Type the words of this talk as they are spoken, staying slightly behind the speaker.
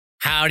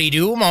Howdy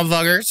do,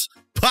 motherfuckers.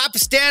 Papa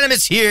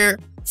Stanimus here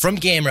from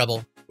Game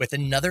Rebel with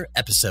another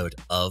episode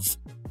of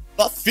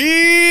The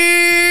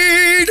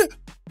Feed.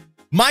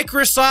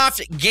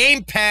 Microsoft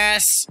Game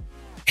Pass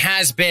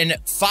has been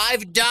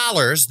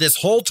 $5 this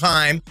whole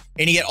time,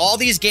 and you get all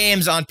these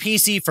games on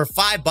PC for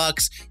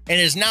 $5,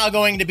 and is now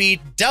going to be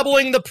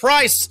doubling the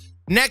price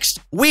next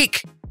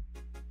week.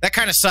 That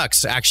kind of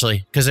sucks,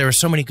 actually, because there were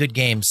so many good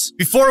games.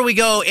 Before we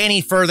go any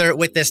further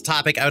with this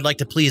topic, I would like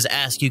to please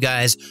ask you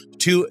guys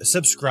to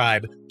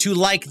subscribe, to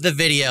like the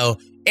video,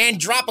 and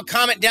drop a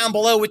comment down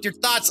below with your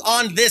thoughts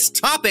on this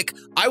topic.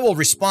 I will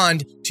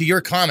respond to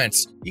your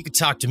comments. You can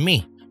talk to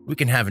me. We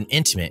can have an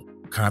intimate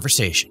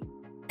conversation.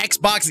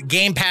 Xbox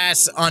Game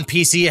Pass on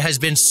PC has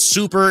been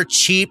super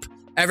cheap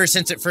ever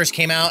since it first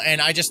came out, and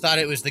I just thought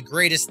it was the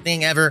greatest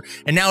thing ever.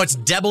 And now it's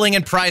doubling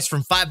in price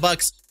from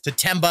 $5 to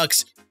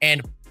 $10,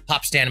 and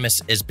Pop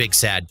Stanimus is big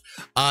sad.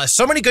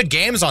 So many good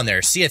games on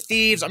there. Sea of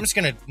Thieves. I'm just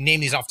going to name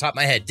these off the top of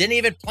my head. Didn't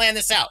even plan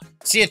this out.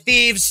 Sea of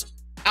Thieves,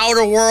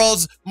 Outer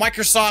Worlds,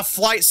 Microsoft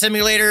Flight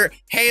Simulator,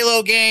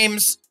 Halo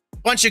games,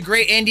 bunch of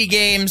great indie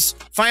games,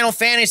 Final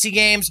Fantasy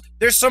games.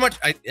 There's so much.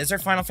 Is there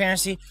Final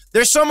Fantasy?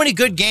 There's so many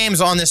good games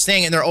on this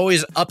thing, and they're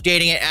always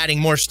updating it, adding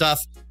more stuff.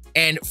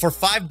 And for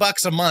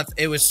 $5 a month,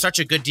 it was such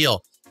a good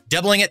deal.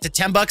 Doubling it to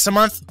 $10 a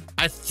month,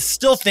 I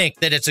still think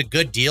that it's a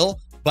good deal,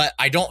 but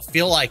I don't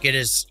feel like it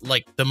is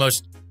like the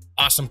most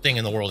awesome thing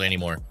in the world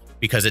anymore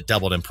because it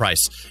doubled in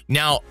price.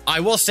 Now,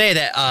 I will say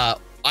that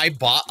I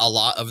bought a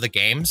lot of the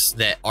games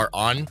that are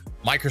on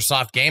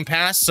Microsoft Game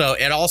Pass, so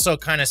it also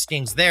kind of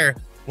stings there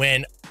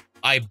when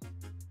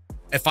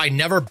if I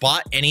never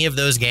bought any of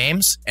those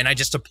games and I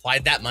just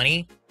applied that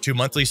money to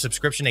monthly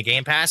subscription to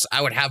Game Pass,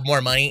 I would have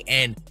more money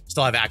and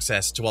still have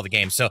access to all the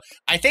games. So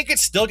I think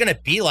it's still going to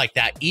be like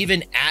that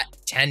even at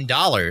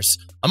 $10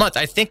 a month.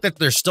 I think that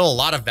there's still a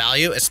lot of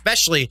value,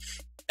 especially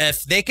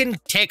if they can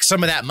take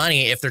some of that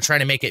money if they're trying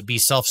to make it be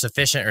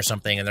self-sufficient or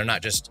something and they're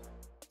not just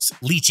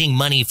leeching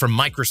money from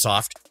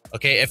Microsoft.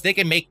 Okay, if they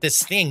can make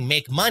this thing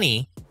make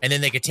money and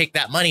then they could take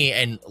that money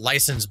and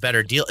license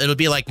better deal, it'll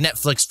be like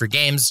Netflix for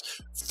games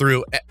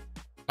through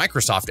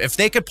Microsoft. If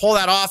they could pull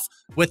that off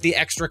with the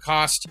extra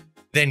cost,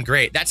 then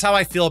great. That's how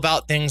I feel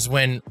about things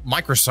when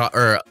Microsoft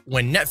or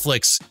when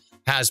Netflix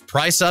has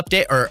price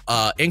update or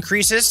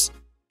increases.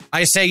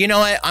 I say, you know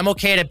what? I'm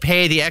okay to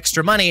pay the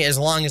extra money as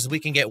long as we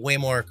can get way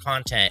more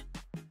content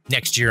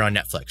next year on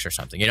Netflix or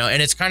something, you know?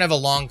 And it's kind of a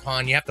long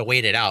con. You have to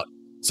wait it out.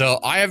 So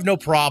I have no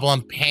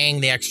problem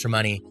paying the extra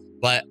money,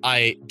 but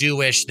I do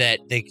wish that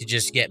they could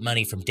just get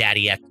money from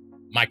Daddy at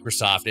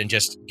Microsoft and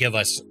just give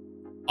us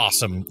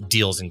awesome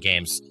deals and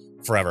games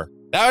forever.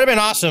 That would have been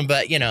awesome,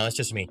 but you know, it's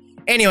just me.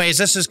 Anyways,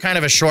 this is kind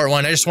of a short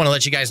one. I just want to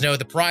let you guys know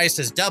the price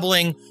is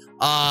doubling.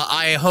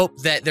 I hope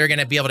that they're going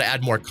to be able to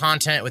add more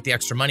content with the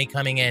extra money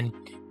coming in.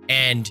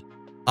 And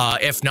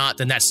if not,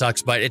 then that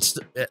sucks. But it's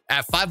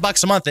at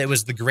 $5 a month. It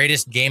was the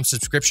greatest game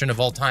subscription of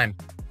all time.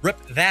 Rip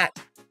that.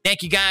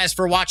 Thank you guys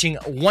for watching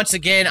once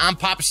again. I'm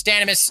Papa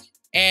Stanimus,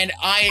 and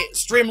I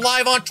stream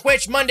live on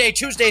Twitch Monday,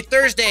 Tuesday,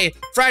 Thursday,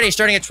 Friday,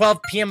 starting at 12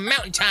 p.m.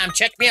 Mountain Time.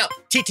 Check me out.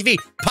 TTV,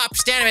 Papa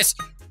Stanimus.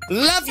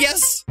 Love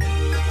yas.